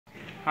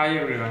Hi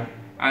everyone,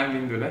 I'm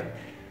Bindula.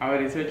 Our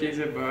research is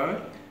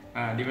about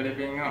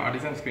developing an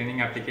autism screening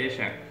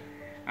application.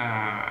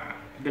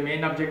 The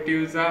main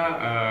objectives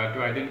are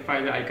to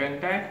identify the eye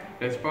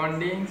contact,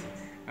 respondings,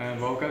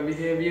 vocal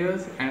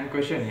behaviors, and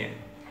questioning.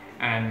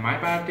 And my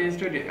part is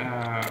to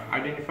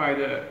identify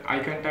the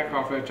eye contact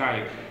of a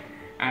child.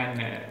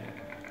 And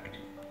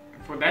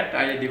for that,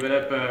 I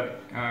develop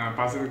a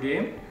puzzle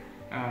game.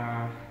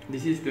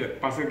 This is the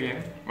puzzle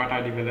game what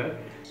I developed.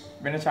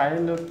 When a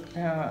child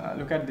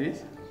look at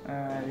this,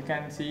 you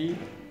can see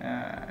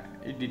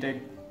it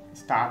detect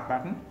start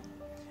button,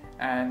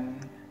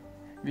 and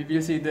we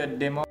will see the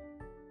demo.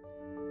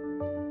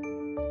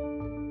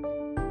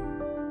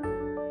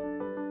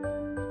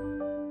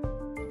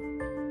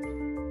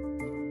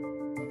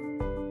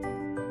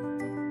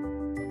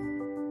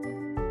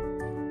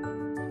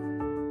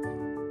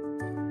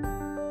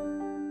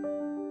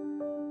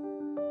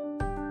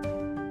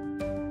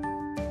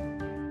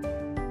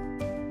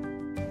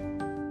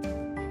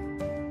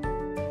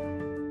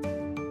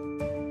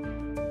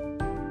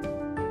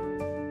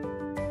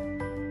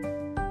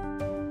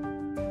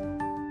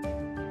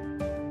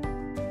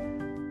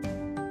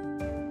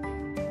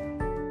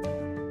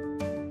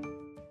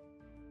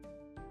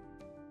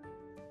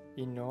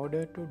 In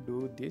order to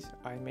do this,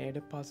 I made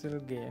a puzzle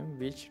game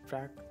which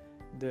tracked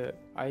the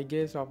eye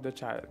gaze of the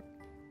child.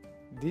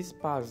 This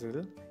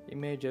puzzle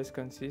images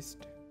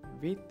consist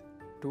with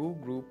two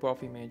groups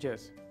of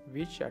images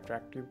which are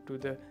attractive to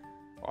the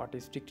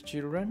autistic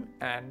children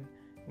and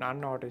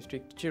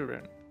non-autistic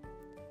children.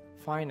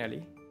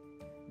 Finally,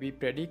 we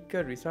predict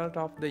a result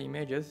of the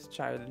images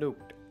child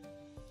looked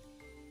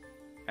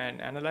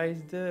and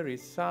analyze the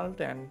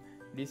result and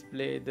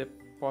display the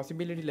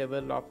possibility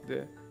level of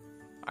the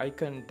eye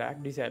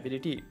contact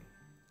disability.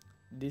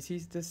 This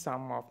is the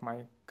sum of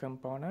my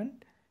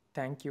component.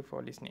 Thank you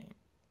for listening.